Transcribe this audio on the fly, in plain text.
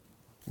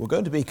We're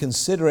going to be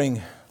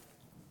considering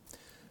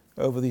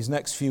over these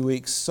next few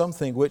weeks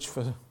something which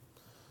for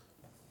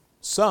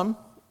some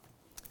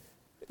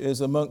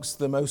is amongst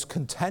the most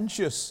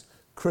contentious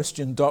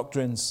Christian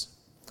doctrines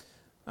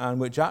and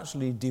which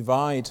actually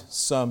divide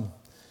some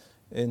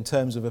in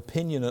terms of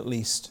opinion at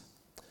least,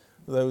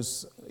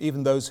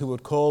 even those who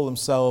would call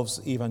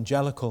themselves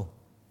evangelical.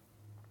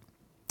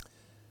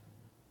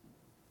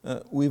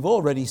 We've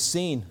already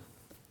seen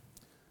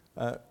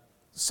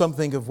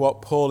something of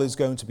what Paul is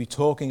going to be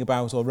talking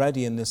about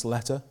already in this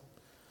letter.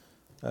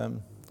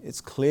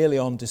 It's clearly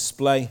on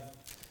display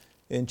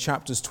in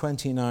chapters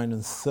 29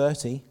 and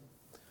 30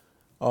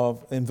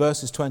 in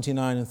verses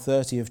 29 and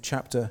 30 of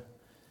chapter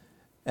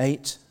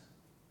 8.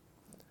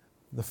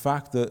 The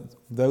fact that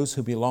those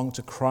who belong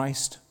to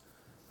Christ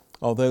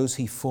are those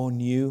he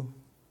foreknew,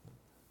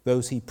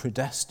 those he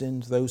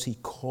predestined, those he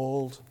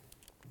called.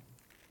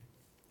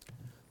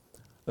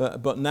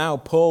 But now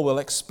Paul will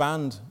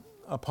expand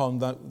upon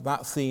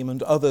that theme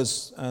and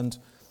others and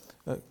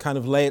kind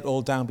of lay it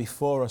all down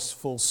before us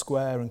full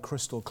square and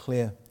crystal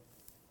clear.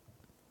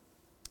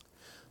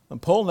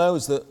 And Paul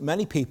knows that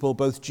many people,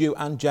 both Jew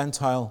and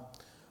Gentile,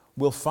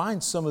 will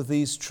find some of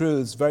these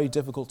truths very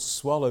difficult to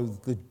swallow.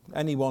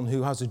 Anyone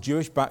who has a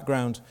Jewish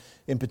background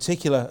in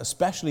particular,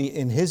 especially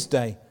in his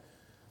day.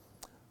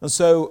 And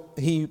so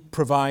he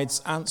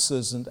provides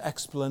answers and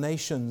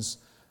explanations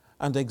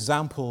and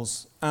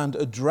examples and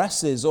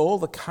addresses all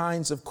the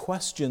kinds of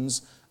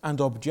questions and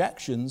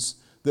objections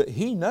that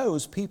he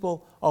knows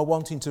people are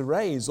wanting to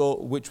raise,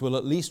 or which will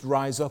at least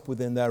rise up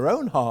within their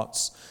own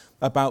hearts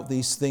about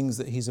these things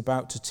that he's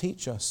about to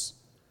teach us,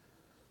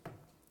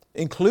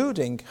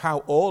 including how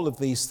all of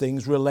these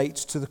things relate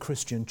to the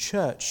Christian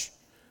church,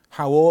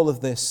 how all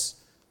of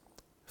this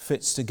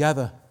fits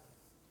together.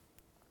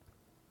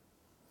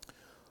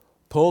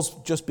 Paul's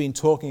just been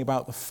talking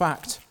about the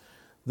fact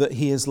that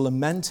he is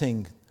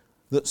lamenting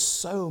that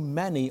so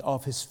many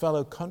of his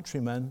fellow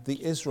countrymen,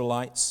 the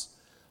Israelites,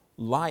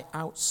 lie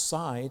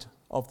outside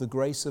of the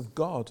grace of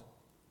God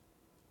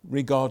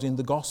regarding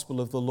the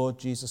gospel of the Lord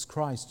Jesus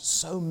Christ.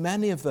 So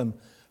many of them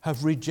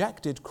have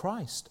rejected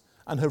Christ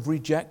and have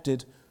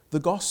rejected the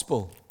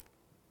gospel.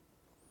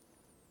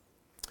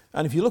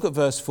 And if you look at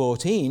verse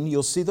 14,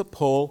 you'll see that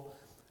Paul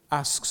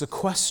asks a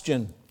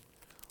question.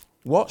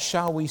 What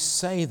shall we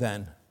say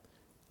then?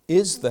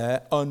 Is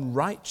there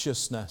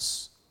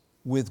unrighteousness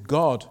with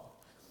God?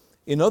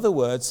 In other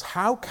words,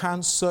 how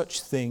can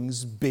such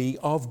things be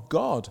of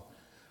God?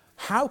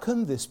 How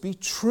can this be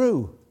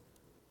true?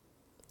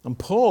 And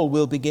Paul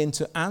will begin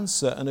to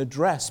answer and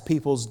address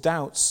people's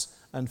doubts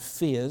and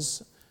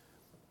fears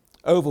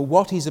over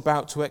what he's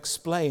about to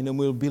explain, and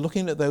we'll be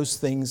looking at those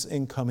things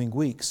in coming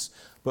weeks.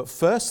 But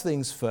first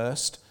things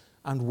first,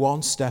 and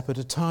one step at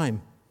a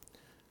time.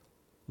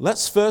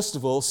 Let's first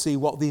of all see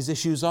what these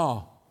issues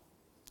are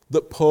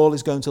that Paul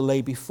is going to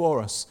lay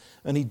before us,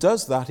 and he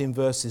does that in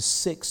verses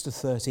 6 to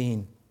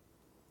 13.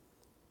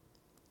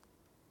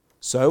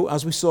 So,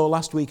 as we saw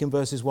last week in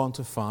verses 1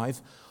 to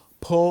 5,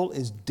 Paul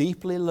is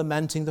deeply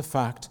lamenting the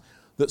fact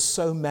that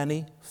so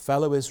many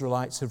fellow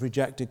Israelites have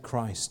rejected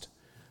Christ,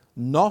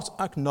 not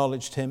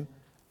acknowledged him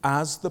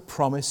as the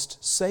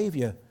promised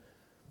Saviour.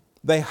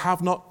 They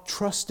have not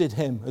trusted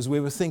him, as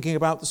we were thinking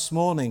about this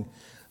morning.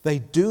 They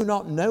do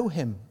not know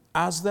him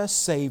as their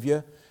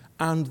Saviour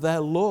and their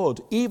Lord,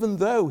 even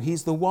though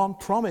he's the one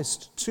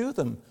promised to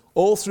them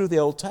all through the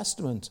Old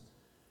Testament.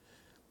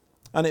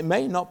 And it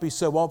may not be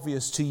so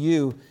obvious to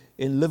you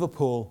in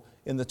Liverpool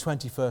in the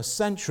 21st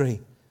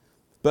century,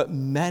 but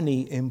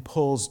many in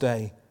Paul's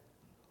day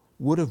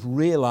would have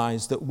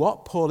realized that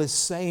what Paul is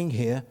saying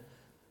here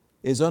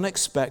is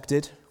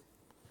unexpected,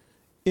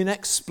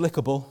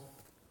 inexplicable,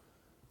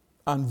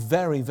 and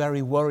very,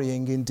 very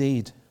worrying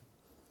indeed.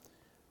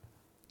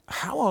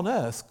 How on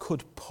earth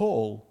could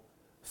Paul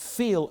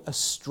feel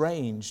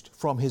estranged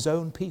from his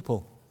own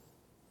people?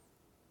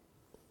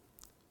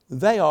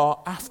 They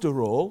are,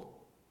 after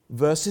all,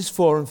 verses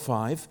 4 and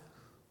 5,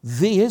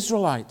 the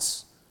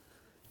Israelites,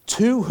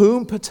 to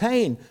whom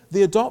pertain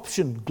the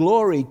adoption,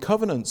 glory,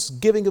 covenants,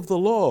 giving of the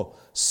law,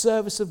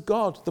 service of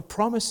God, the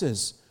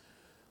promises,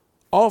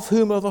 of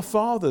whom are the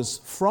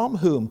fathers, from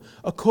whom,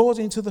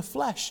 according to the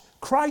flesh,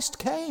 Christ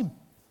came.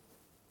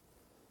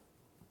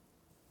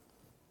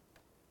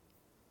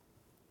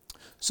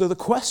 So the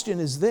question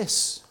is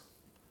this,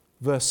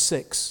 verse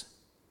 6.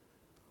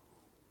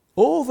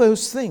 All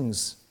those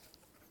things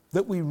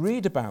that we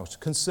read about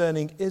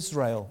concerning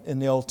Israel in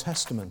the Old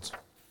Testament,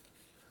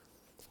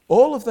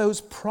 all of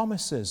those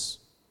promises,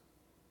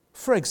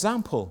 for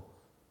example,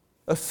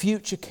 a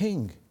future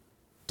king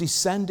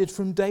descended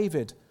from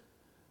David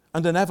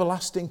and an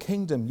everlasting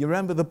kingdom. You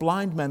remember the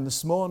blind men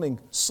this morning,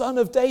 son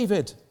of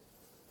David.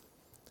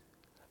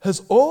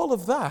 Has all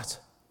of that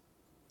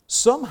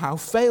somehow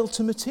failed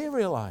to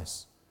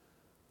materialize?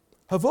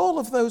 Have all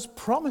of those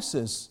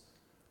promises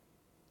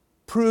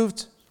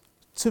proved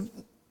to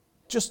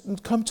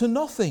just come to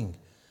nothing?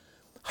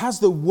 Has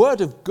the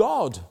word of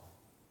God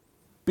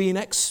been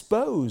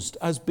exposed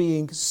as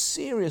being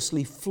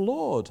seriously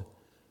flawed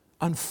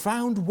and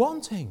found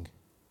wanting?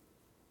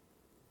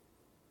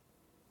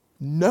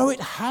 No, it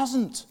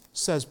hasn't,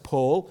 says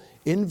Paul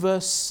in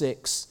verse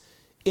 6,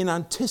 in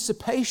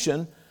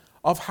anticipation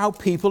of how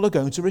people are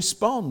going to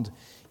respond.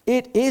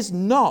 It is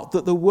not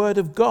that the word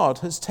of God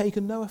has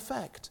taken no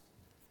effect.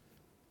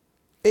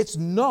 It's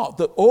not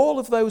that all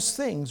of those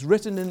things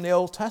written in the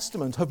Old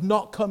Testament have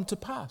not come to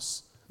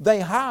pass. They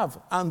have,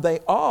 and they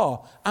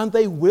are, and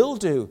they will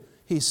do,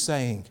 he's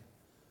saying.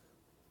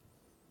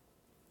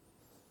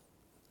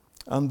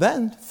 And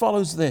then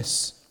follows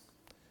this,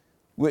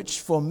 which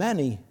for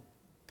many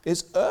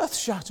is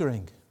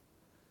earth-shattering.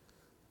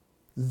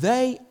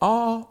 They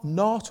are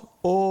not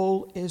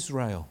all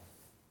Israel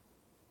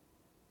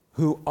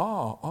who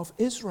are of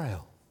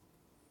Israel.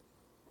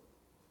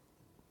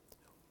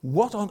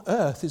 What on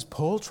earth is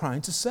Paul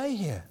trying to say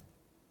here?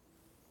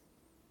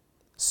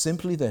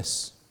 Simply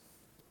this: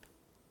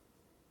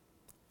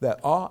 there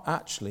are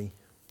actually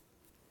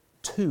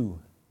two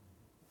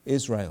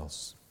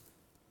Israels.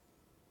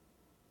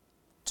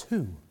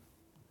 Two.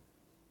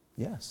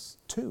 Yes,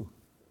 two.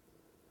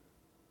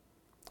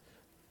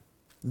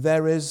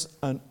 There is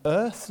an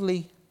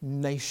earthly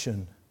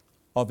nation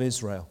of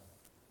Israel,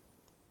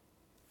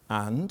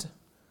 and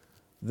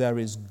there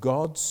is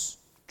God's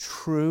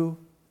true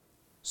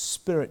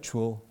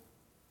spiritual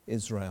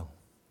Israel.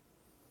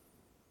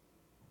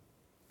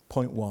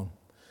 Point 1.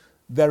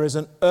 There is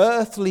an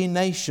earthly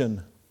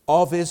nation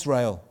of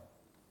Israel.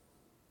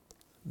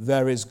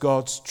 There is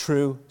God's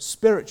true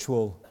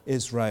spiritual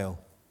Israel.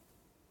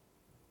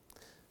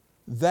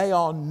 They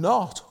are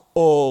not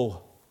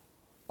all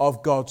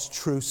of God's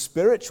true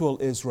spiritual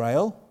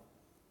Israel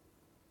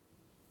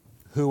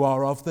who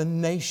are of the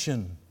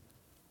nation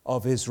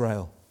of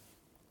Israel.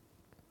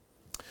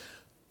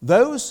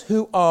 Those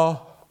who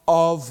are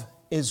of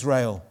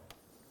Israel,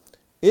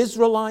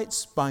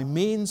 Israelites by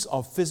means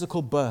of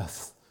physical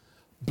birth,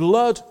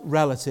 blood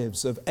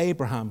relatives of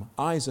Abraham,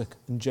 Isaac,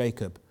 and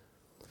Jacob,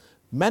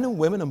 men and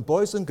women and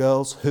boys and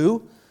girls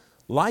who,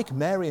 like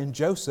Mary and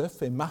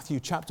Joseph in Matthew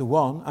chapter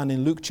 1 and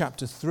in Luke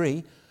chapter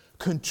 3,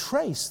 can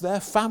trace their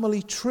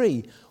family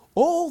tree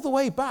all the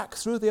way back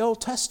through the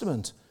Old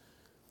Testament.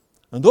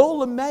 And all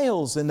the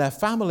males in their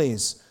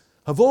families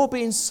have all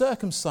been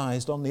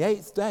circumcised on the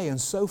 8th day and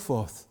so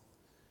forth.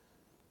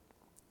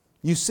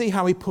 You see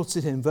how he puts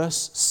it in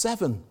verse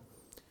 7.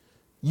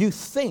 You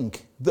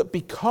think that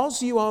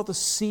because you are the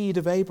seed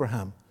of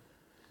Abraham,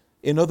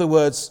 in other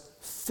words,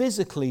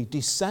 physically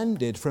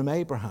descended from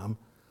Abraham,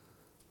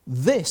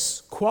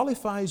 this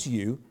qualifies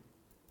you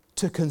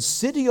to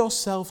consider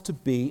yourself to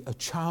be a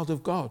child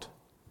of God.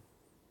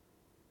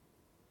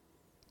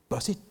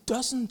 But it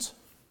doesn't.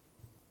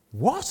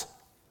 What?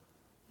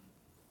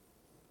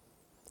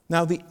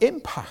 Now, the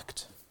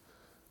impact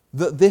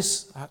that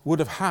this would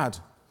have had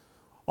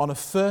on a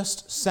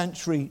first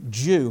century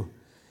Jew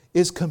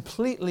is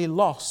completely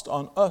lost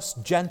on us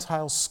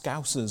Gentile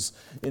Scousers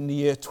in the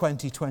year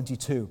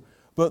 2022.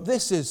 But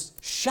this is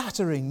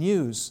shattering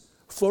news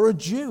for a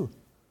Jew,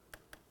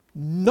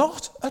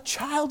 not a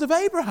child of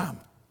Abraham.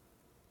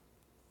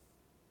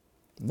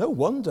 No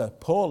wonder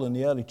Paul and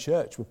the early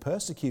church were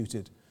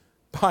persecuted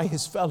by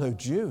his fellow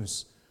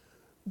Jews.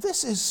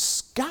 This is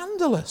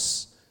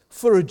scandalous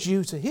for a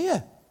Jew to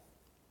hear.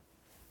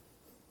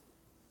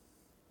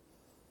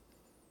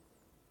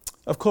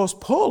 Of course,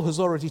 Paul has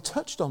already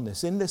touched on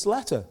this in this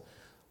letter,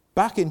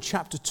 back in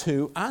chapter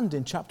 2 and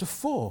in chapter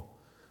 4.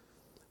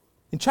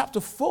 In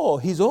chapter 4,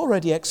 he's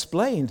already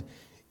explained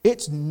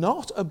it's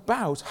not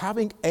about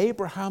having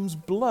Abraham's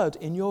blood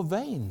in your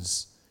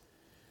veins.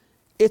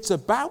 It's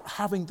about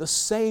having the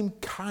same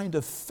kind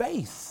of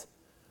faith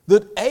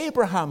that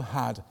Abraham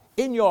had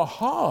in your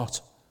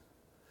heart.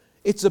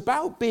 It's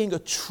about being a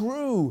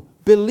true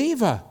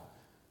believer.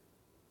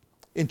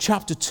 In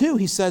chapter 2,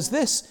 he says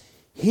this: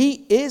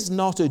 he is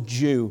not a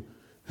Jew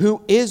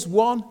who is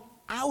one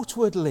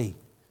outwardly,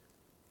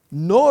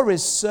 nor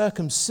is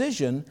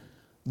circumcision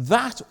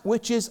that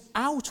which is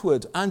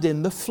outward and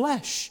in the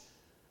flesh.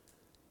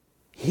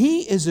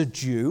 He is a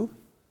Jew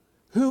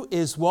who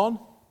is one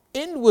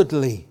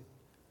inwardly,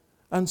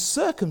 and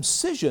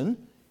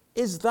circumcision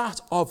is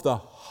that of the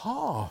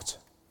heart,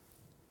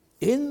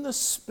 in the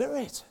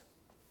spirit.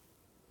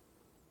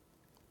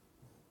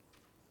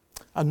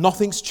 And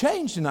nothing's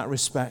changed in that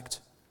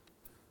respect.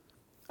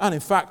 And in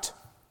fact,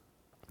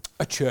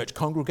 a church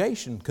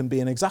congregation can be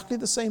in exactly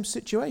the same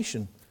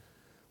situation.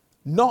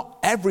 Not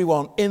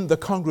everyone in the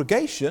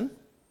congregation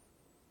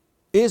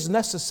is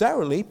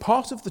necessarily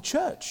part of the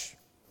church.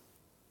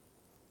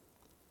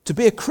 To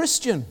be a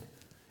Christian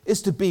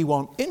is to be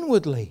one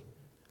inwardly,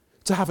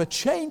 to have a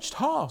changed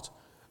heart,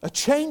 a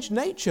changed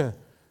nature,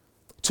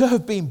 to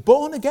have been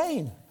born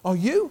again. Are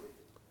you?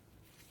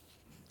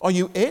 Are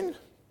you in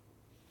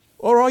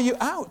or are you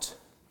out?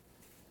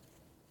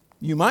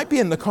 You might be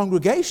in the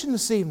congregation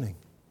this evening,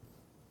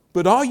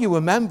 but are you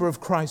a member of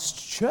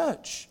Christ's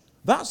church?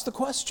 That's the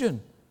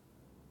question.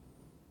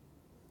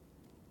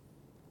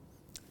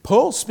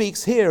 Paul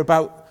speaks here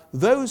about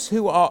those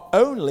who are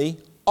only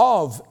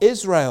of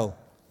Israel.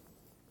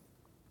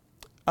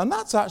 And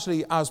that's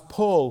actually as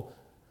Paul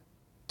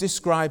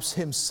describes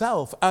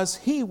himself as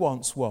he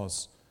once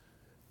was.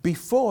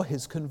 before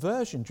his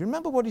conversion. Do you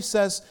remember what he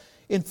says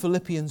in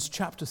Philippians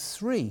chapter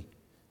 3?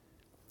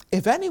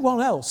 If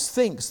anyone else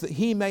thinks that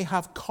he may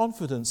have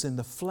confidence in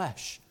the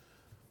flesh,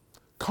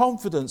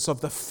 confidence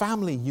of the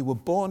family you were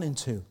born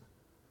into,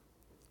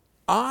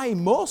 I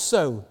more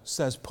so,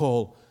 says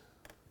Paul,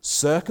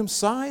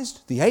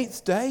 circumcised the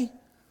 8th day,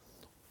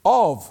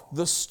 of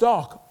the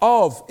stock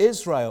of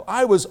Israel.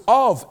 I was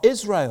of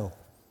Israel,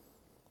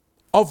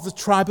 of the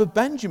tribe of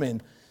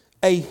Benjamin,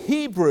 a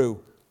Hebrew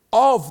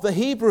of the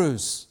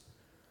Hebrews.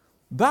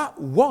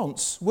 That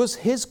once was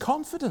his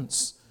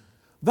confidence.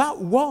 That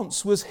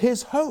once was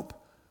his hope.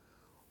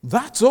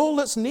 That's all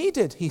that's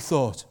needed, he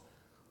thought.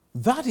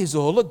 That is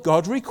all that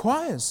God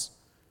requires.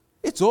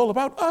 It's all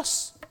about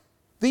us,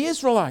 the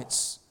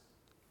Israelites.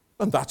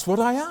 And that's what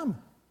I am.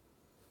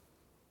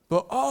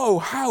 But oh,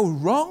 how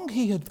wrong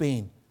he had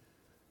been.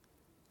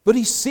 But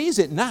he sees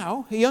it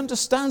now. He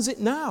understands it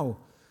now.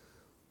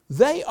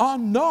 They are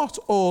not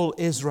all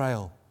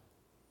Israel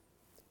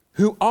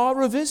who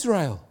are of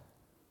Israel.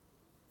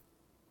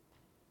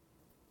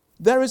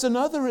 There is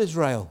another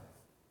Israel,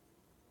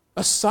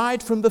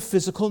 aside from the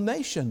physical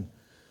nation.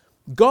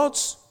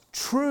 God's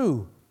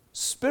true,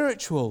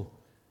 spiritual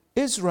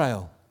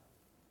Israel.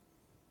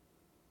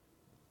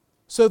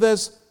 So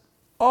there's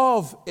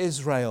of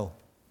Israel,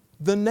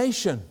 the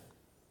nation.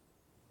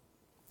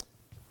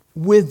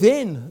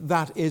 Within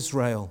that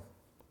Israel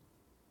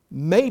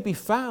may be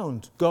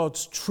found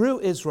God's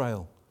true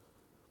Israel.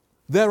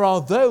 There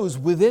are those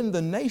within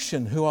the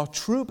nation who are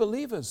true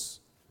believers,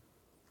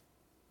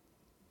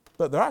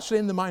 but they're actually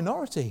in the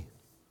minority.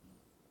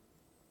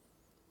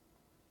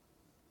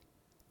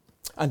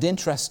 And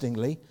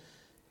interestingly,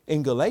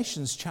 in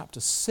Galatians chapter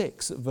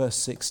 6, verse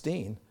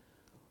 16,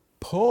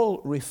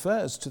 Paul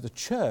refers to the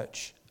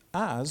church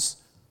as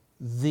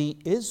the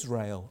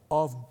Israel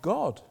of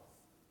God.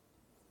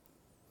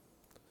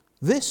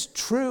 This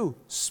true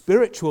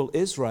spiritual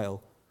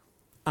Israel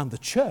and the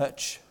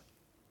church,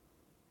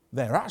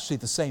 they're actually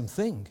the same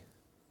thing.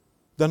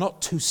 They're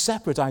not two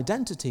separate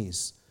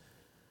identities.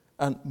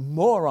 And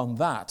more on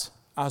that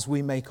as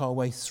we make our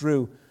way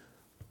through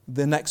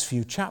the next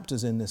few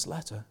chapters in this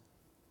letter.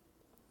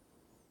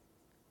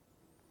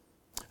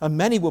 And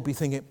many will be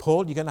thinking,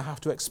 Paul, you're going to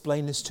have to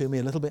explain this to me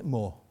a little bit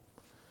more.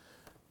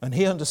 And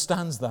he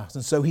understands that,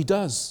 and so he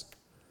does.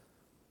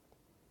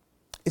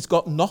 It's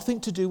got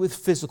nothing to do with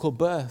physical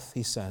birth,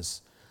 he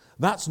says.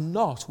 That's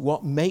not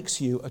what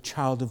makes you a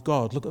child of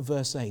God. Look at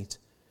verse 8.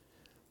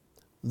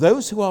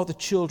 Those who are the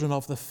children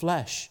of the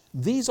flesh,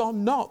 these are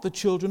not the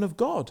children of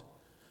God.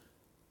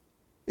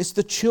 It's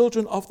the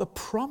children of the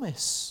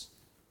promise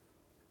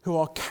who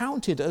are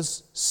counted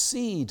as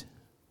seed.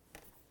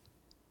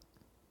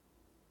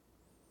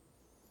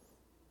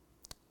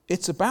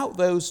 It's about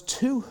those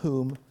to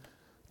whom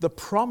the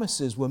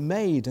promises were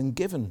made and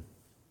given.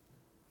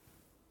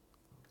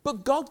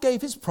 But God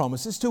gave his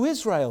promises to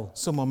Israel,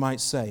 someone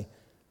might say.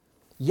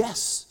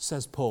 Yes,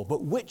 says Paul,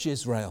 but which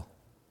Israel?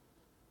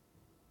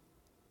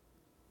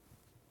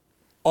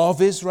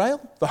 Of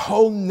Israel, the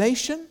whole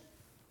nation?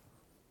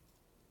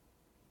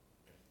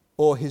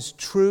 Or his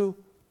true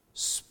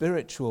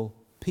spiritual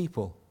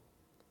people?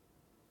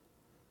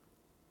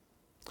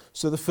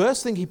 So the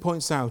first thing he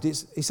points out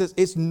is, he says,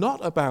 it's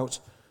not about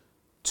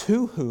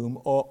to whom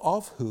or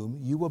of whom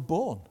you were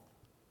born.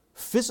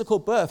 Physical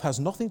birth has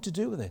nothing to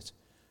do with it.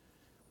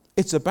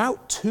 It's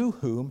about to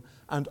whom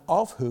and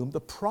of whom the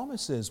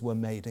promises were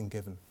made and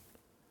given.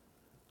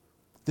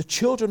 The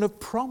children of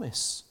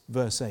promise,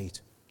 verse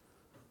 8.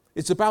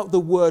 It's about the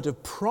word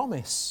of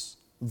promise,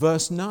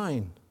 verse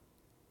 9.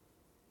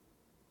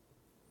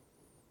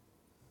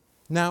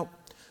 Now,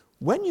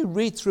 when you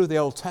read through the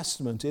Old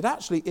Testament, it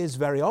actually is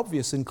very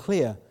obvious and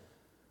clear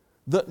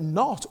that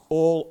not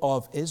all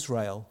of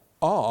Israel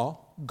are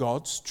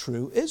God's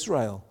true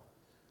Israel.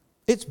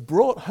 It's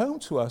brought home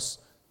to us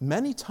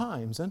many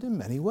times and in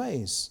many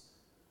ways.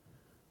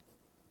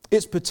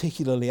 It's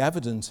particularly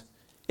evident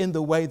in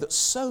the way that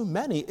so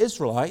many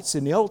Israelites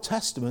in the Old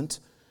Testament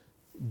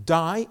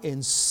die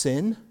in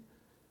sin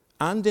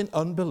and in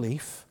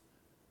unbelief,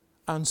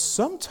 and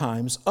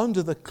sometimes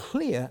under the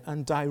clear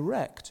and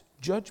direct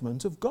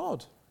judgment of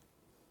God.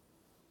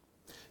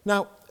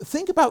 Now,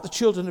 think about the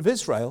children of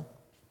Israel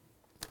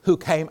who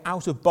came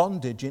out of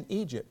bondage in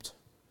Egypt.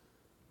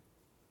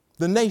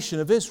 The nation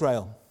of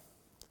Israel.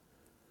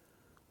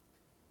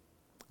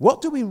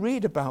 What do we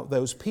read about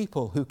those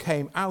people who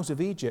came out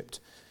of Egypt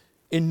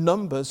in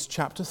Numbers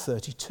chapter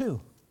 32?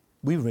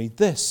 We read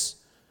this.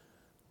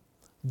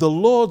 The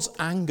Lord's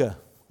anger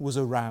was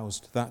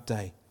aroused that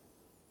day,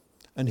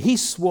 and he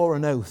swore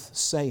an oath,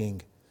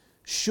 saying,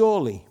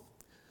 surely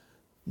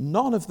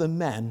none of the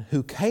men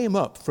who came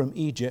up from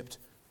Egypt,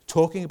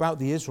 talking about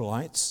the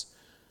Israelites,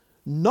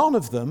 none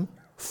of them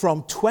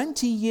from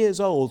 20 years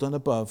old and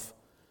above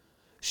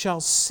shall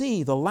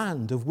see the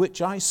land of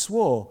which I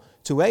swore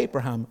to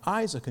Abraham,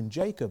 Isaac, and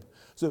Jacob.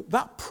 So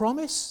that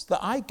promise that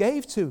I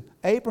gave to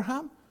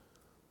Abraham,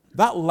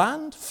 that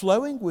land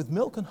flowing with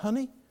milk and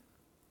honey,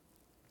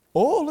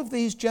 all of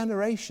these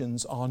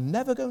generations are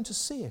never going to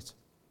see it.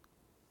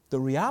 The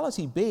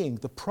reality being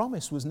the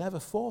promise was never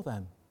for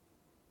them.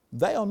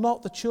 They are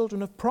not the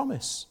children of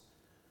promise.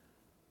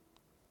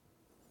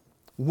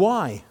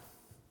 Why?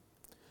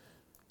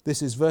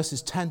 This is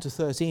verses 10 to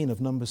 13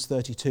 of Numbers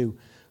 32.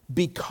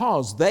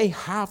 Because they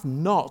have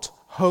not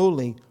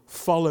wholly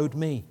followed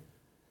me,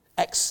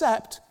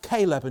 except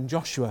Caleb and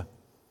Joshua.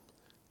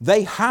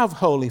 They have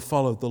wholly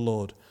followed the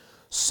Lord.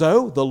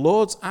 So the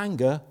Lord's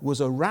anger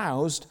was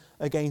aroused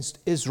against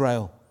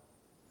Israel,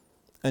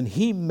 and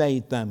he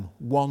made them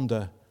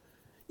wander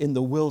in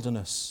the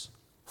wilderness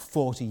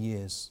 40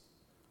 years.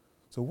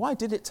 So why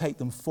did it take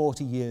them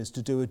 40 years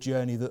to do a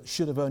journey that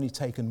should have only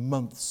taken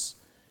months?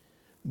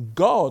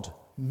 God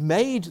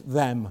made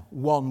them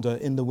wander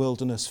in the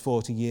wilderness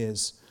 40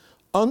 years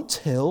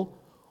until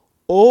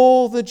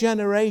all the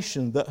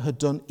generation that had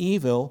done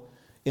evil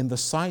in the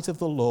sight of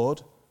the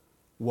Lord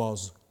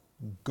was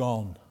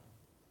gone.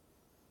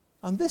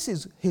 And this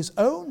is his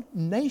own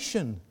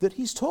nation that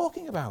he's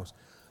talking about.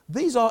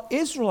 These are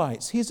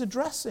Israelites he's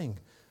addressing.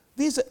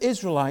 These are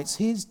Israelites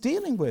he's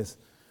dealing with.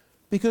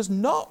 Because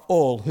not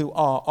all who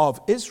are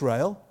of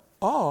Israel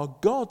are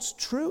God's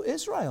true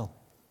Israel.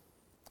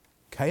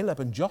 Caleb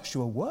and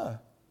Joshua were.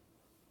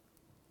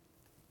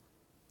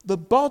 The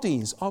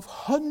bodies of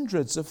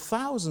hundreds of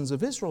thousands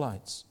of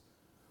Israelites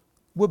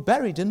were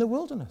buried in the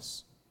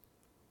wilderness.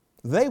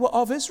 They were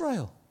of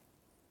Israel,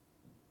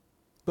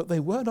 but they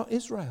were not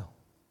Israel.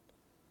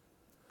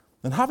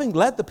 And having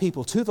led the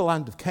people to the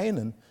land of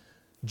Canaan,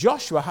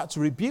 Joshua had to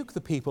rebuke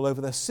the people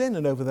over their sin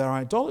and over their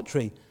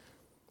idolatry,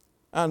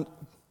 and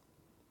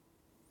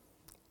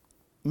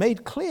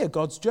made clear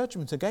God's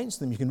judgment against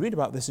them. You can read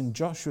about this in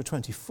Joshua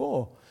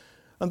 24.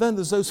 And then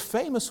there's those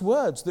famous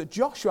words that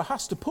Joshua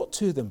has to put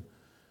to them.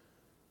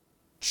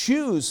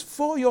 Choose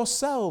for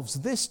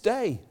yourselves this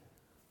day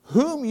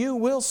whom you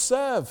will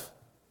serve.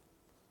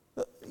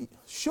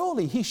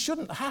 Surely he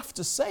shouldn't have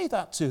to say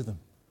that to them.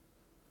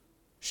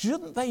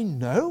 Shouldn't they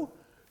know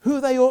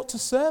who they ought to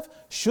serve?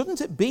 Shouldn't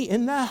it be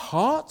in their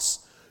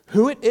hearts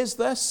who it is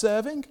they're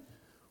serving?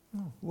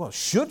 Well, it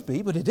should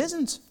be, but it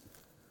isn't.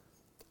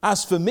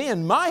 As for me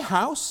and my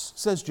house,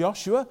 says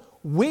Joshua,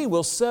 we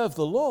will serve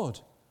the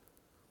Lord.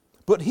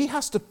 But he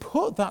has to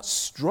put that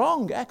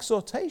strong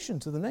exhortation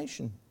to the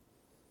nation.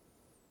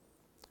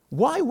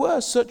 Why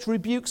were such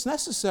rebukes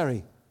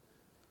necessary?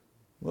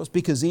 Well, it's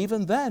because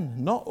even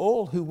then, not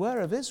all who were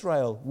of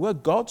Israel were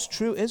God's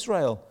true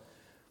Israel.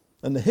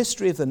 And the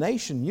history of the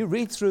nation, you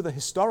read through the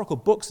historical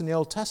books in the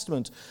Old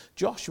Testament,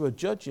 Joshua,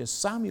 Judges,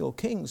 Samuel,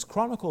 Kings,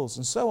 Chronicles,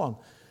 and so on.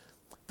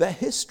 Their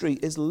history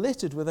is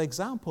littered with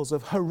examples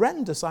of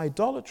horrendous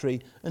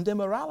idolatry and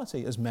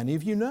immorality, as many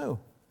of you know.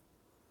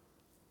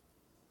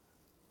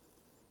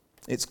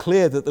 It's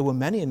clear that there were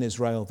many in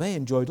Israel. They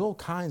enjoyed all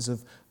kinds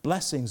of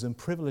blessings and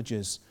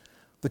privileges,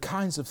 the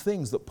kinds of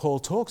things that Paul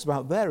talks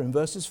about there in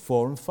verses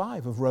 4 and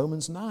 5 of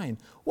Romans 9.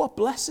 What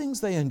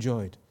blessings they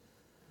enjoyed.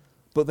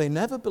 But they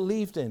never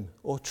believed in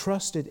or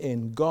trusted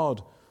in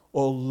God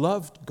or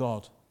loved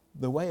God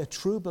the way a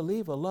true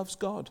believer loves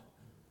God.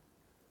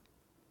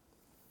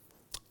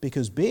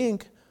 Because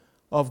being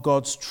of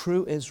God's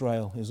true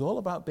Israel is all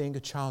about being a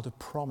child of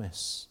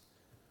promise.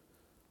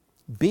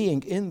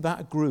 Being in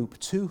that group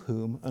to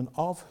whom and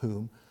of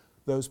whom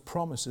those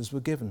promises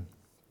were given.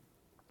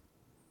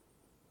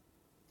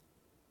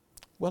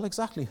 Well,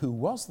 exactly who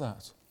was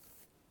that?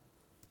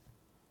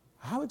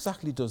 How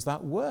exactly does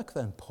that work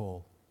then,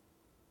 Paul?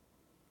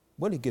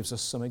 Well, he gives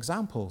us some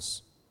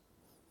examples.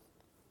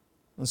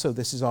 And so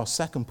this is our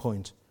second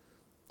point.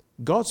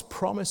 God's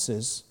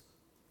promises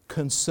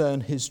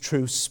concern his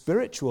true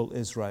spiritual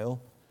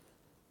Israel,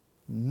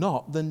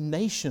 not the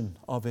nation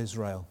of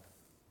Israel.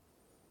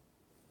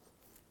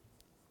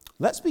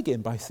 Let's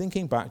begin by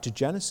thinking back to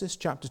Genesis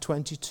chapter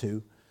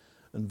 22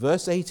 and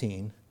verse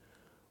 18,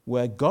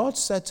 where God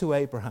said to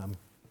Abraham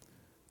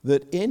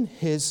that in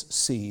his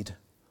seed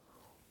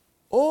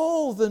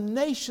all the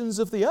nations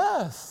of the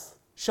earth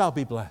shall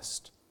be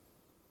blessed.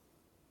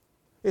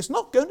 It's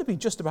not going to be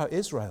just about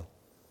Israel.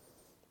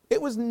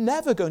 It was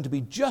never going to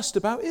be just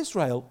about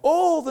Israel.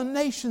 All the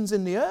nations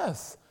in the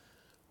earth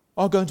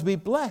are going to be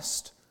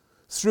blessed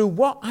through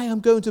what I am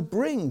going to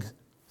bring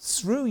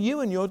through you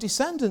and your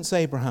descendants,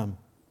 Abraham.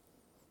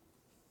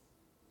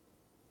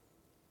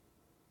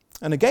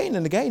 And again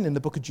in the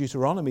book of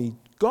Deuteronomy,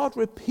 God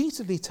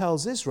repeatedly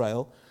tells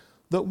Israel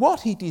that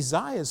what he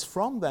desires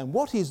from them,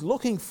 what he's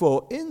looking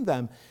for in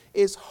them,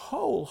 is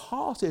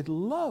wholehearted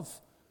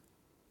love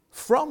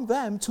from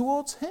them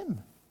towards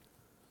him.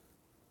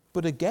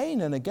 But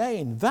again and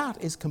again,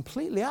 that is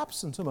completely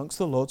absent amongst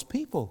the Lord's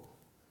people.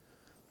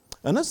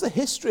 And as the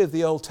history of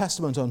the Old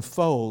Testament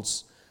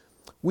unfolds,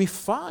 we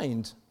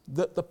find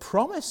that the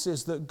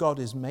promises that God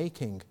is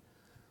making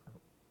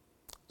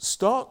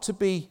start to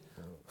be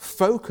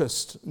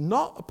focused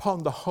not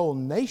upon the whole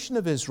nation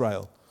of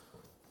Israel,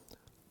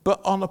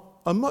 but on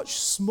a much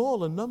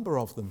smaller number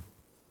of them,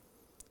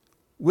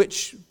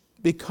 which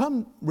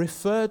become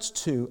referred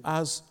to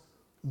as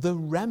the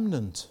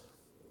remnant.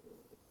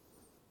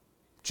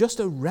 Just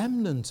a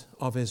remnant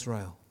of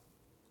Israel.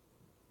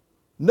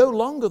 No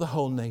longer the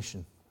whole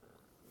nation.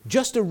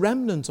 just a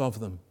remnant of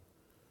them.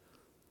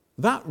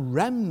 That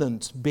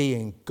remnant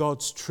being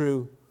God's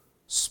true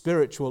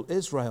spiritual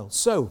Israel.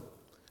 So,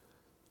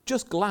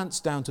 just glance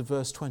down to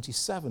verse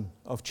 27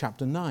 of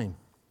chapter 9.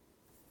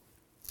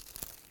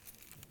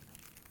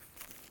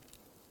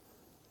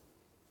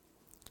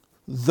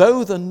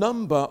 Though the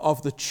number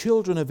of the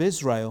children of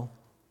Israel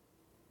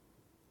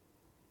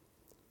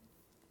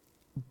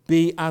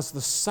be as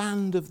the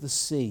sand of the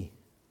sea,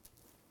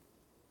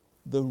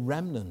 the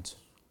remnant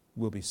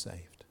will be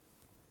saved.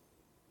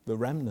 The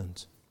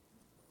remnant.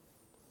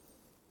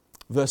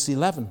 Chapter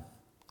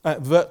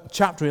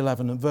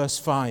 11 and verse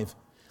 5.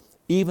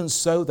 Even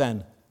so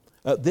then,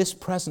 at this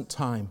present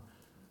time,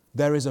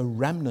 there is a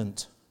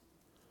remnant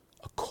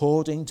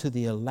according to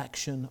the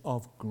election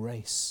of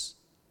grace.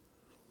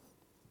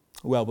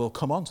 Well, we'll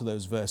come on to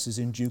those verses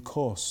in due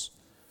course.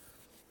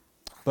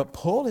 But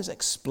Paul is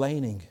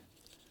explaining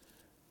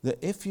that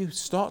if you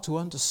start to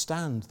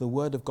understand the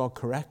Word of God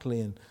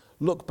correctly and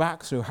look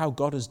back through how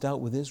God has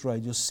dealt with Israel,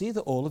 you'll see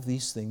that all of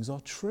these things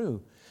are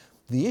true.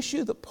 The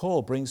issue that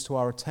Paul brings to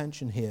our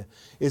attention here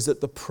is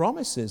that the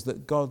promises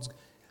that God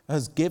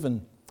has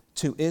given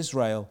to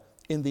Israel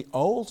in the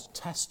Old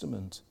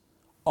Testament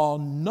are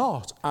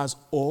not as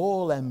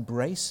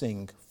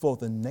all-embracing for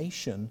the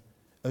nation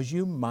as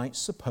you might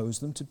suppose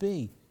them to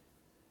be.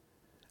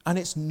 And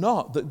it's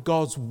not that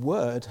God's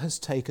word has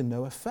taken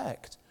no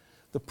effect.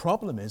 The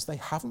problem is they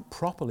haven't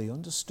properly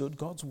understood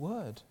God's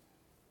word.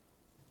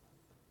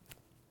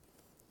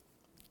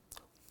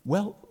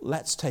 Well,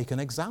 let's take an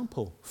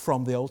example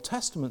from the Old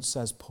Testament,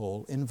 says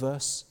Paul in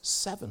verse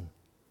 7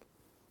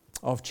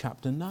 of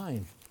chapter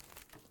 9.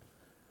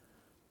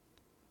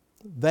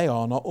 They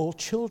are not all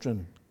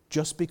children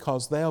just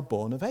because they are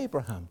born of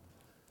Abraham.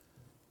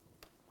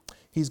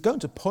 He's going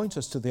to point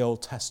us to the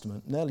Old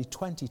Testament nearly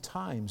 20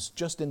 times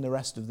just in the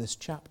rest of this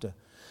chapter.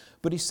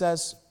 But he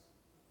says,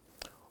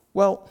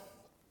 well,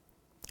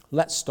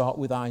 let's start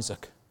with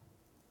Isaac.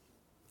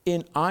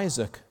 In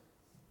Isaac,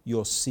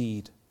 your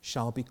seed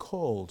shall be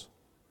called.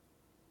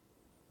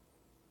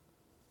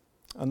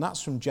 And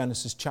that's from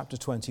Genesis chapter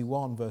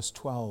 21, verse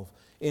 12.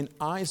 In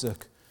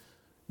Isaac,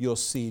 your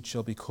seed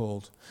shall be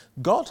called.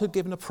 God had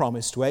given a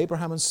promise to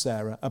Abraham and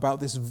Sarah about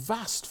this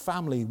vast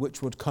family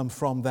which would come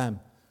from them.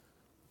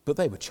 But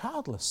they were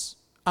childless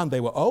and they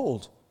were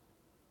old.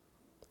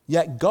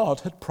 Yet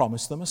God had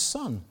promised them a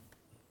son.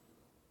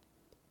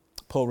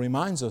 Paul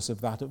reminds us of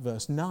that at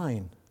verse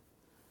 9.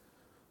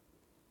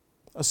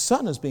 A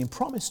son has been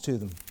promised to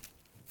them.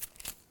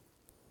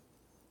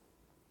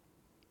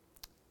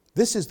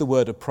 This is the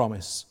word of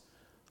promise.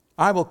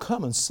 I will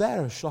come and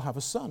Sarah shall have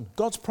a son.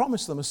 God's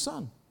promised them a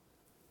son.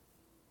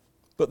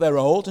 But they're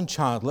old and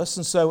childless,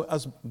 and so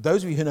as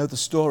those of you who know the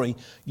story,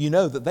 you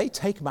know that they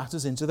take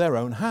matters into their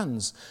own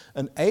hands.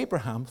 And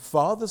Abraham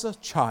fathers a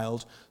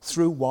child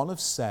through one of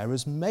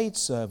Sarah's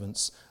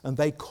maidservants, and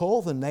they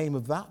call the name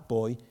of that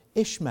boy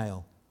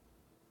Ishmael.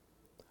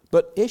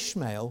 But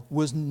Ishmael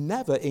was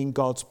never in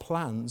God's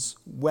plans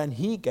when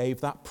he gave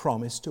that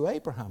promise to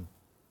Abraham.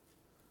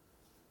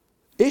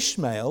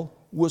 Ishmael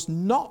was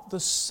not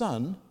the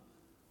son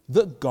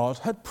that God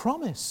had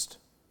promised.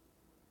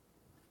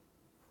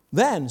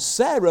 Then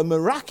Sarah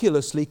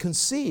miraculously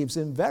conceives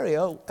in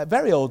a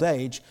very old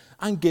age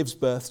and gives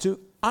birth to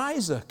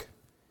Isaac.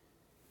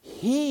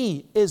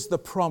 He is the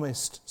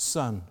promised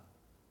son.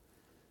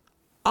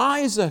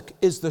 Isaac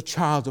is the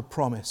child of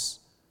promise.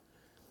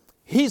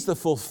 He's the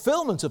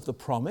fulfillment of the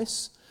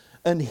promise,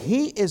 and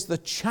he is the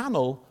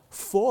channel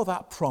for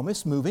that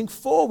promise moving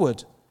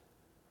forward.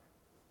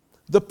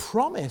 The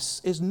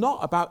promise is not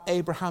about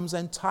Abraham's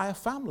entire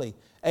family.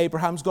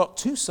 Abraham's got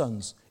two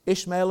sons,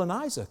 Ishmael and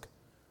Isaac.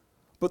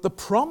 But the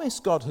promise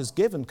God has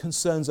given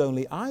concerns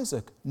only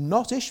Isaac,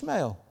 not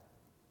Ishmael.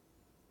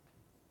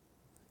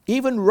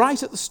 Even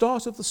right at the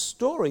start of the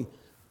story,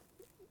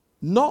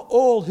 not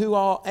all who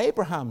are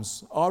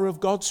Abraham's are of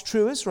God's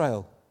true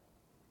Israel.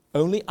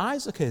 Only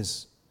Isaac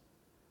is.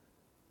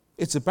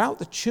 It's about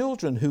the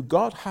children who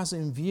God has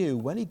in view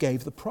when he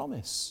gave the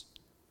promise.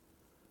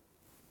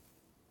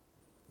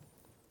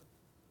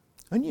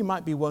 And you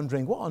might be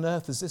wondering, what on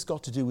earth has this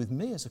got to do with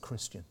me as a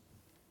Christian?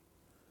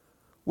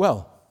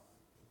 Well,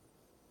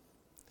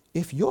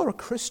 if you're a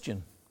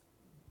Christian,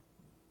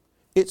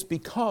 it's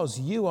because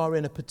you are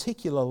in a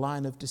particular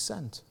line of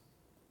descent.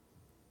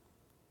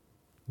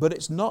 But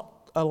it's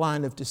not a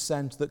line of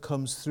descent that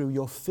comes through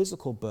your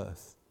physical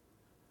birth.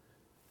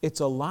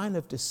 It's a line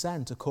of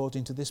descent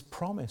according to this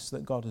promise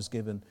that God has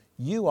given.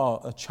 You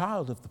are a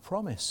child of the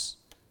promise.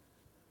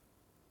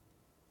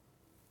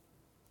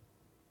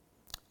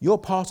 You're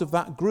part of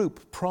that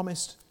group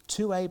promised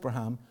to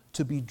Abraham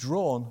to be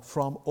drawn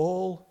from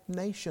all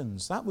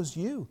nations. That was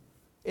you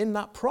in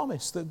that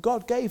promise that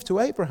God gave to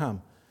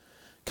Abraham.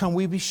 Can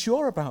we be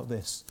sure about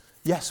this?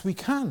 Yes, we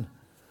can.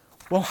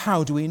 Well,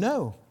 how do we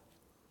know?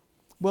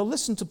 Well,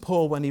 listen to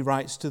Paul when he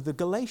writes to the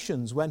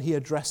Galatians, when he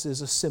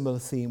addresses a similar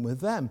theme with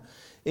them.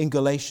 In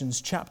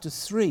Galatians chapter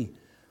 3,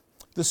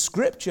 the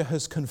scripture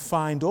has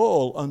confined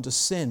all under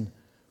sin,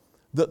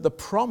 that the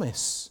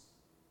promise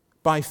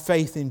by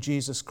faith in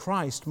Jesus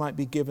Christ might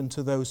be given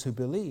to those who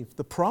believe.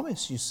 The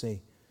promise, you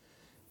see.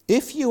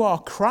 If you are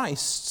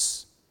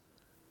Christ's,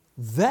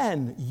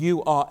 then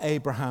you are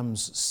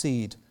Abraham's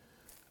seed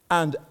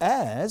and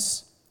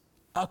heirs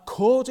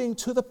according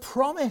to the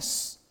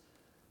promise.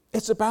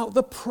 It's about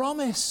the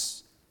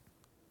promise.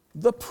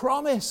 The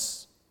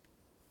promise.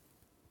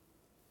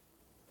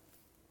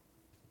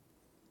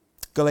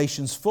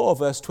 Galatians 4,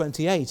 verse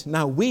 28.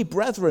 Now we,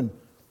 brethren,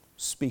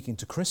 speaking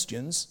to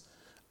Christians,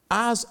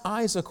 as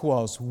Isaac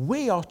was,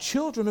 we are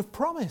children of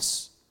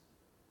promise.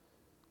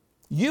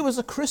 You as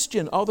a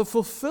Christian are the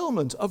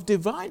fulfillment of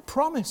divine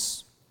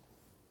promise.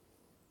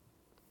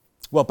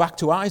 Well, back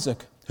to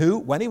Isaac, who,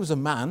 when he was a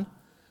man,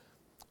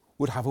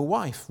 would have a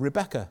wife,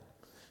 Rebekah.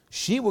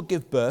 She would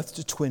give birth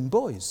to twin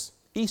boys,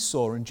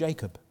 Esau and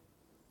Jacob.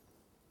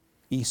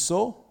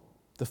 Esau,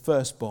 the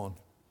firstborn.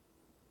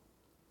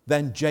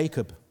 Then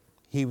Jacob,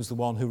 he was the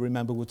one who,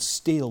 remember, would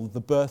steal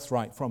the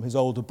birthright from his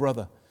older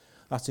brother.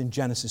 That's in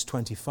Genesis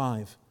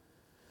 25.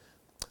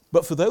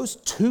 But for those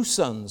two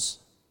sons,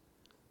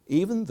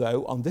 even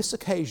though on this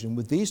occasion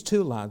with these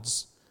two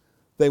lads,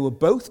 they were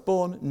both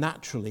born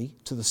naturally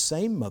to the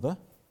same mother,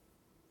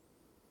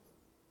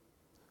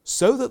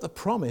 so that the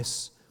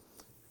promise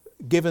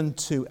given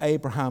to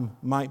Abraham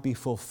might be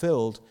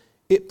fulfilled,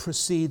 it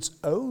proceeds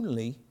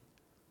only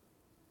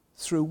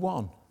through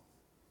one.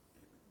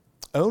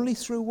 Only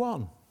through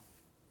one.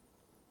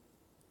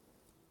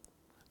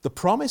 The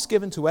promise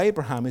given to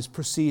Abraham is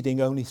proceeding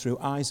only through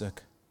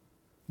Isaac,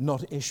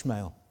 not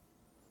Ishmael.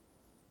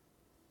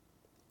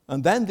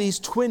 And then these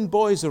twin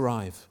boys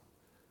arrive.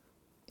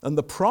 And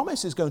the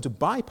promise is going to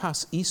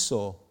bypass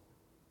Esau,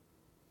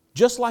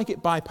 just like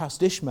it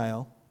bypassed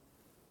Ishmael,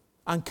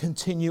 and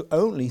continue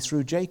only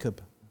through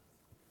Jacob.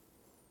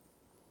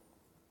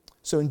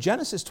 So in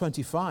Genesis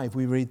 25,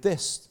 we read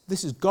this.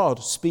 This is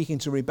God speaking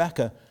to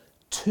Rebekah.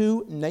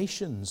 2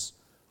 nations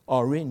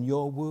are in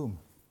your womb.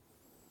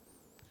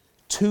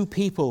 2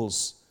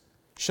 peoples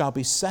shall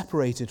be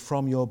separated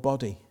from your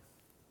body.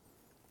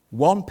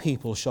 1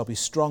 people shall be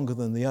stronger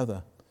than the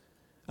other,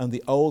 and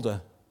the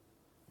older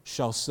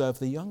shall serve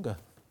the younger.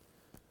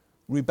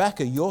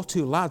 Rebekah, your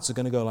 2 lads are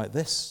going to go like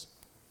this.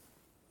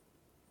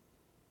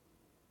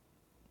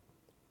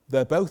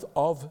 They're both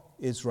of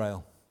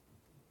Israel,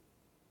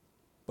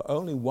 but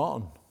only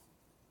one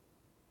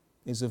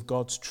is of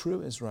God's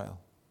true Israel.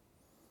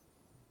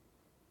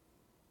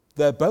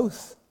 They're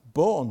both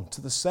born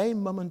to the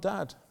same mum and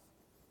dad,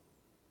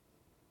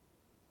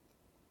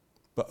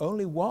 but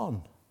only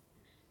one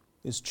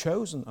is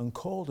chosen and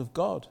called of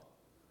God.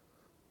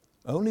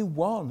 Only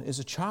one is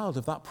a child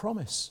of that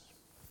promise.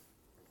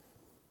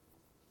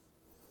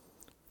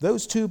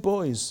 Those 2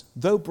 boys,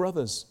 though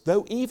brothers,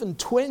 though even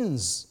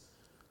twins,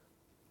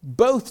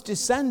 both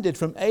descended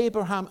from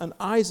Abraham and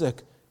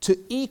Isaac to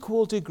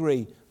equal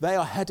degree. They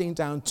are heading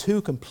down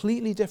 2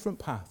 completely different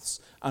paths,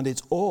 and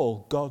it's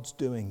all God's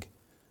doing.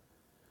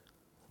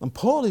 And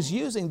Paul is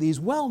using these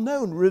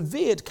well-known,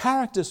 revered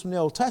characters from the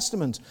Old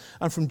Testament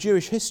and from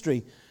Jewish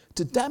history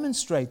to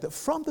demonstrate that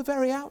from the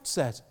very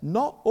outset,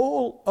 not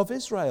all of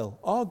Israel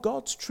are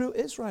God's true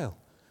Israel.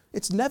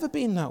 It's never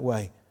been that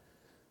way.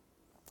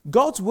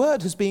 God's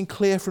word has been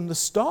clear from the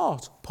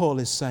start, Paul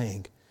is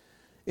saying.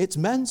 It's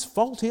men's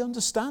faulty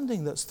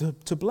understanding that's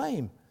to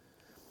blame.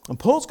 And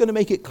Paul's going to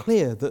make it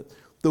clear that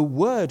the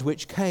word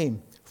which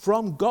came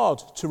from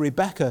God to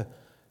Rebekah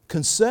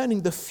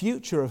concerning the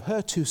future of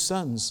her 2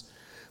 sons,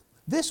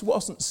 this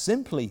wasn't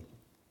simply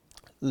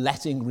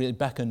letting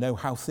Rebekah know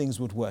how things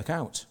would work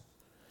out.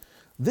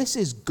 This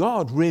is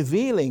God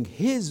revealing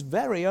his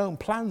very own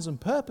plans and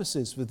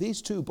purposes for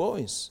these 2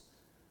 boys.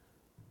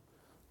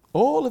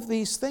 All of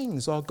these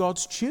things are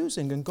God's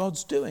choosing and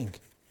God's doing.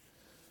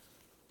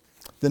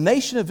 The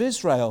nation of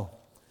Israel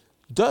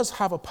does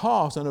have a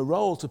part and a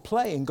role to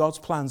play in God's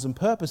plans and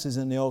purposes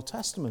in the Old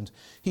Testament.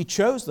 He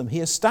chose them. He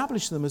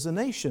established them as a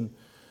nation.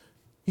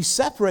 He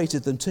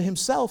separated them to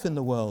himself in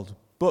the world.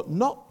 But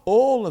not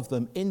all of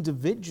them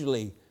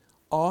individually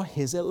are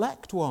his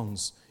elect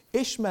ones.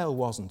 Ishmael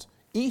wasn't.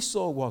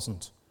 Esau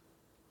wasn't.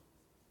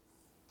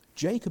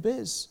 Jacob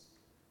is.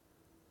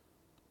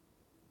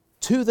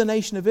 To the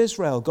nation of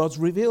Israel, God's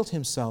revealed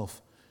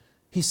himself.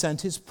 He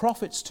sent his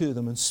prophets to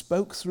them and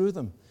spoke through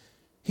them.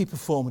 He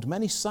performed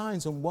many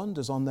signs and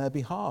wonders on their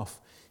behalf.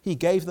 He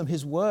gave them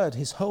his word,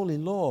 his holy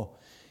law.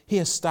 He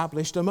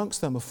established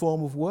amongst them a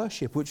form of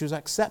worship which was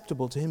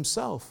acceptable to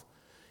himself.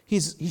 He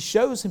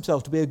shows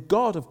himself to be a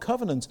God of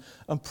covenant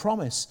and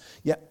promise.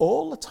 Yet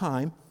all the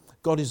time,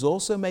 God is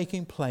also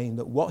making plain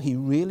that what he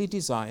really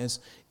desires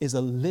is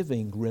a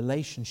living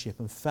relationship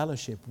and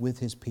fellowship with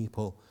his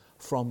people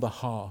from the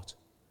heart.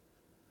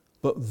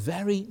 But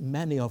very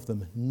many of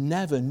them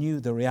never knew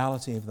the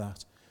reality of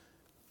that.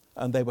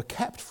 And they were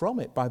kept from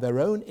it by their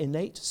own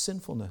innate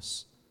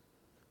sinfulness.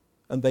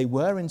 And they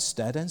were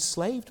instead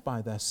enslaved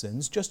by their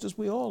sins, just as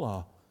we all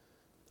are.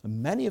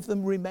 And many of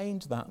them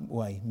remained that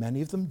way.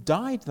 Many of them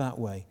died that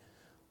way.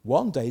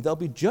 One day they'll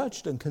be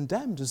judged and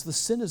condemned as the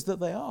sinners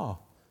that they are.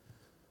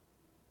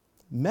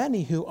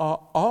 Many who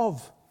are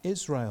of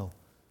Israel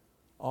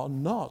are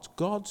not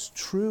God's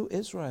true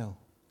Israel.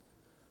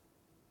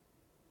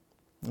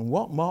 And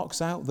what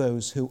marks out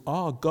those who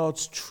are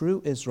God's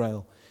true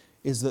Israel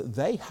is that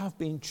they have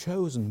been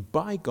chosen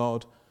by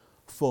God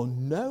for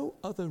no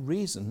other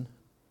reason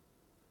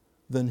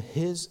than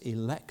his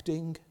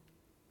electing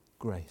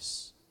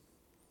grace.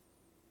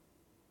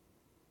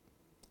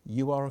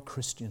 You are a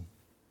Christian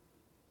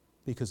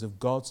because of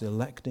God's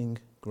electing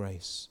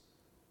grace.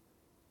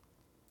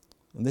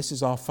 And this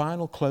is our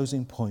final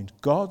closing point.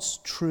 God's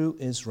true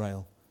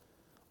Israel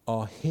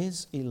are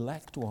his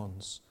elect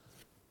ones,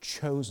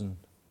 chosen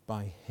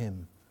by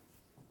him.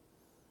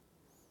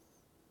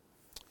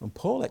 And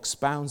Paul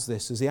expounds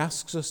this as he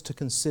asks us to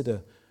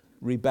consider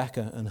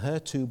Rebekah and her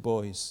two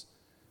boys,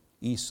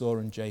 Esau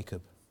and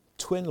Jacob,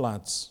 twin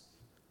lads,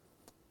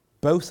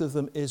 both of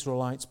them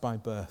Israelites by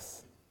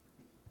birth.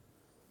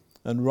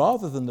 And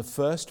rather than the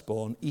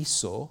firstborn,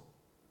 Esau,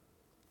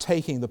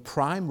 taking the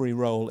primary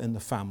role in the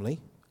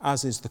family,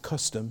 as is the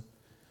custom,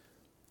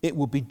 it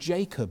would be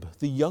Jacob,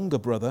 the younger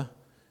brother,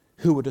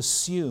 who would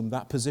assume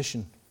that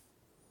position.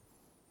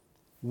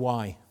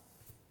 Why?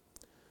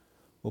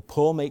 Well,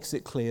 Paul makes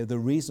it clear the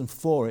reason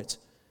for it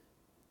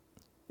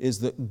is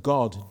that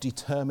God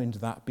determined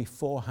that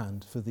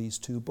beforehand for these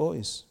two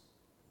boys.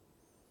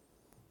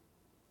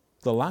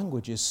 The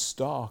language is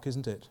stark,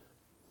 isn't it?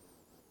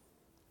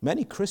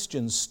 Many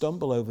Christians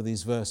stumble over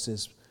these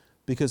verses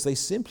because they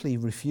simply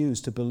refuse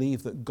to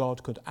believe that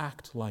God could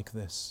act like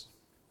this.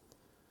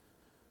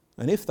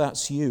 And if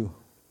that's you,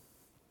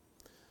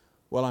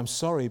 well, I'm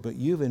sorry, but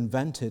you've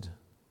invented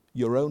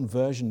your own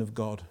version of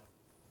God,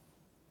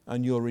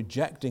 and you're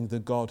rejecting the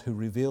God who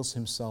reveals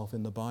himself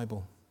in the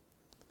Bible.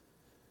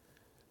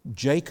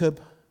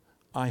 Jacob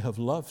I have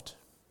loved.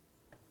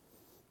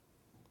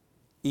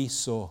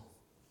 Esau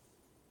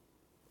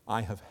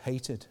I have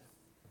hated.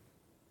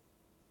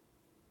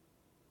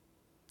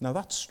 Now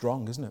that's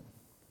strong, isn't it?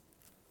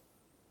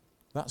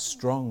 That's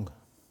strong.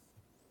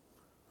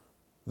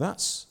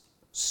 That's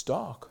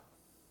stark.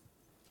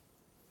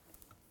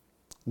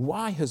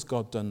 Why has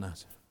God done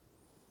that?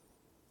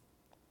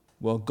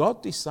 Well,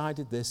 God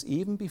decided this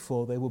even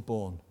before they were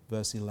born,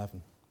 verse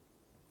 11.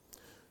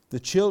 The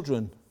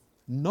children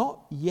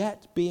not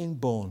yet being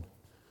born,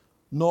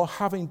 nor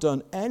having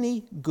done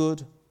any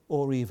good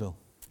or evil.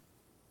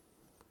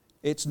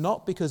 It's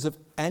not because of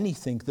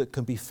anything that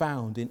can be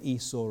found in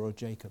Esau or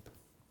Jacob.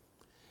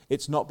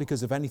 It's not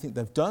because of anything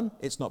they've done.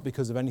 It's not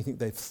because of anything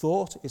they've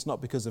thought. It's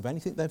not because of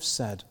anything they've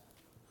said.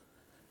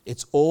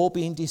 It's all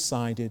been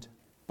decided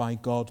by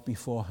God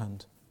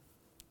beforehand.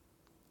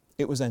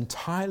 It was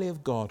entirely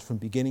of God from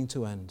beginning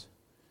to end.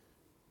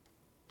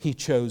 He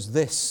chose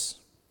this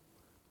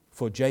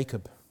for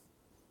Jacob,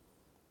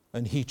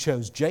 and he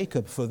chose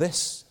Jacob for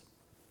this,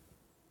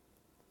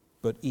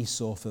 but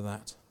Esau for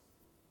that.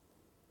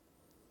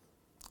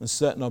 And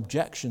certain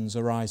objections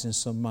arise in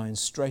some minds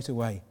straight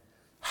away.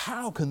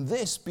 How can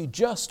this be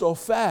just or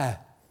fair?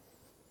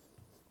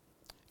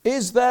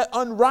 Is there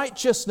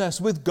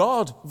unrighteousness with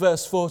God?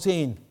 Verse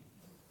 14.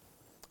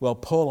 Well,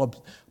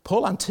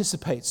 Paul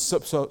anticipates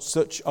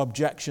such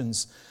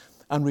objections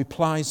and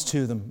replies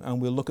to them, and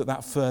we'll look at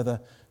that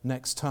further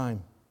next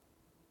time.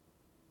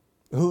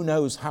 Who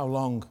knows how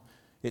long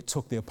it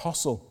took the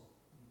apostle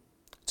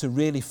to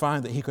really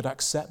find that he could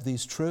accept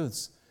these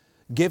truths,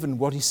 given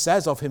what he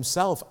says of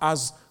himself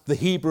as the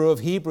Hebrew of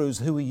Hebrews,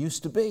 who he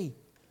used to be.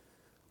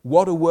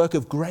 What a work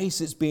of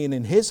grace it's been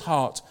in his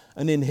heart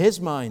and in his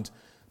mind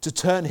to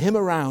turn him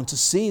around to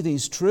see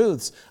these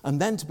truths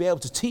and then to be able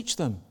to teach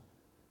them.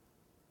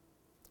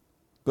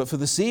 But for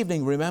this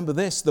evening, remember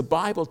this, the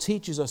Bible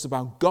teaches us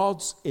about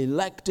God's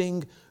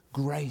electing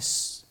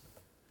grace.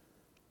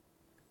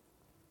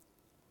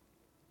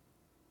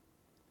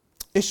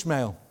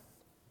 Ishmael,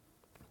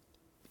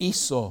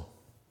 Esau,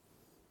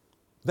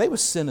 they were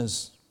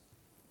sinners.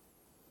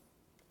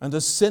 And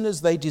as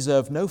sinners, they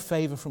deserve no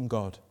favor from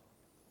God.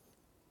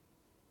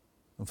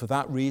 And for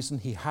that reason,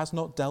 he has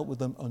not dealt with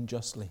them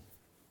unjustly.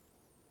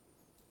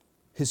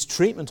 His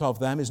treatment of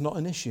them is not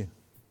an issue.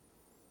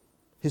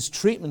 His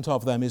treatment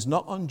of them is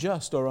not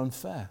unjust or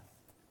unfair.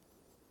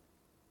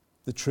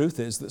 The truth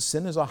is that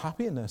sinners are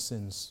happy in their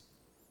sins.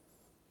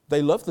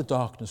 They love the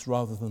darkness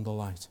rather than the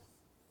light.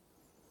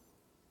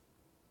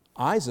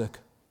 Isaac,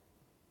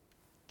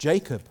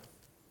 Jacob,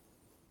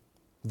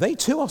 they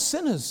too are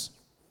sinners.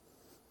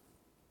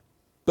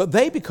 But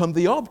they become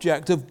the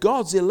object of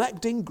God's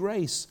electing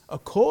grace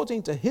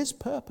according to his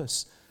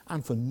purpose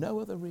and for no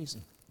other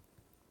reason.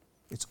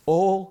 It's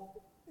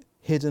all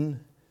hidden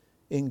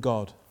in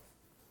God.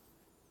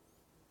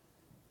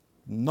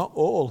 Not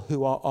all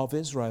who are of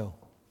Israel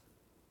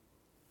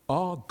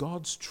are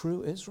God's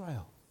true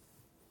Israel.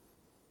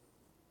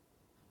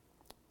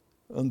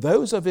 And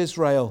those of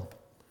Israel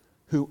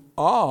who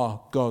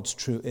are God's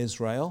true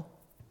Israel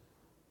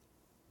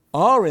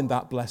are in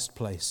that blessed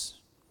place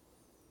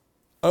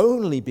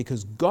only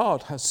because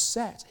God has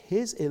set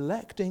his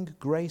electing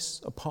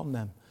grace upon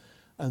them,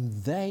 and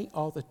they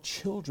are the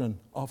children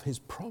of his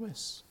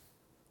promise.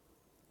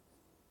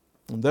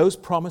 And those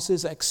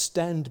promises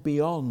extend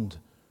beyond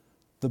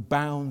the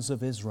bounds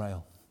of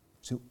Israel.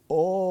 to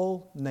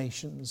all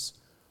nations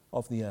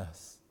of the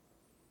earth,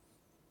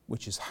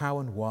 which is how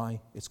and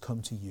why it's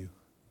come to you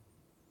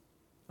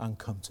and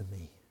come to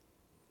me.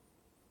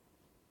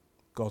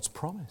 God's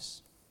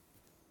promise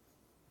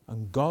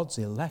and God's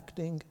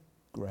electing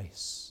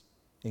grace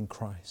in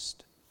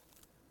Christ.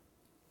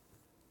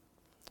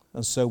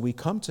 And so we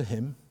come to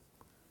him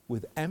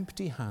with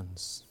empty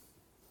hands,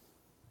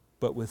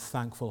 but with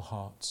thankful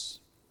hearts.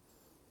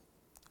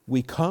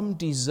 We come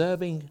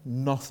deserving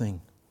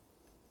nothing,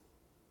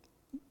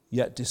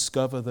 yet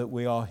discover that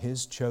we are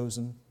his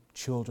chosen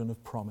children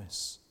of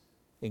promise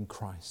in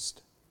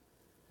Christ.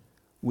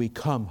 We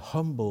come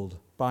humbled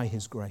by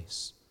his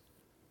grace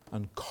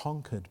and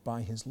conquered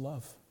by his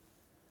love.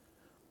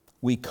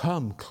 We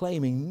come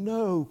claiming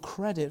no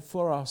credit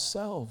for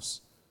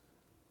ourselves,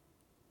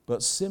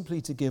 but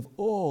simply to give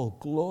all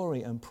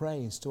glory and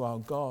praise to our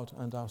God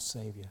and our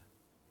Saviour.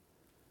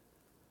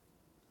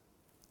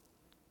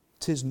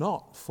 'Tis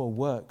not for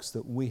works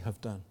that we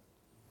have done.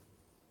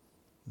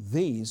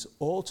 These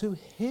all to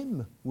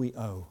him we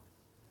owe.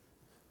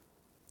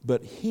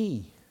 But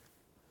he,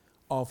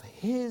 of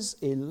his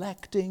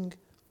electing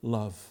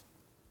love,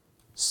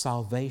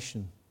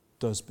 salvation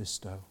does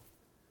bestow.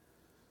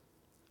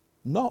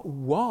 Not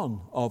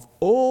one of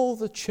all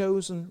the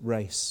chosen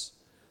race,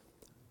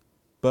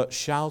 but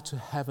shall to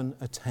heaven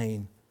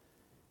attain.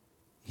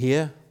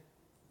 Here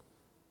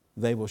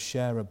they will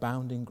share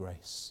abounding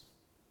grace,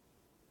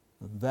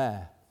 and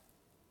there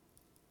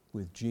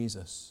with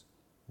Jesus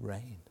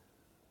reign.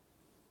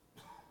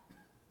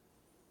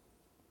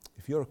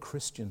 If you're a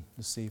Christian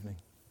this evening,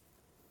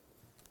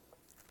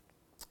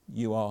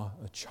 you are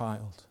a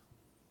child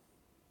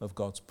of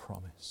God's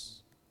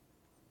promise.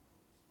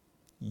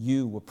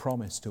 You were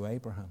promised to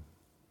Abraham,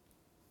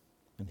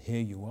 and here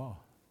you are.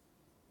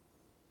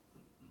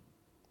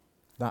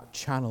 That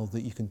channel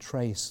that you can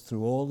trace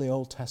through all the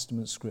Old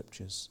Testament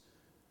scriptures: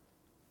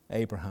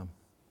 Abraham,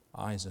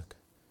 Isaac,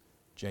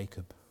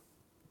 Jacob,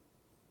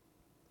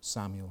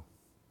 Samuel,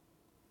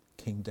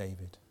 King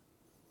David,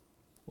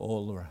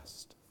 all the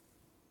rest.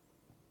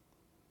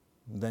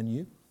 And then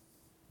you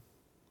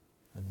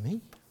and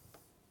me,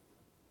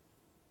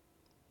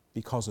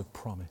 because of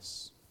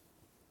promise,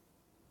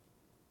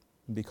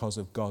 and because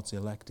of God's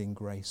electing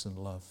grace and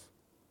love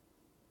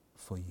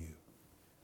for you.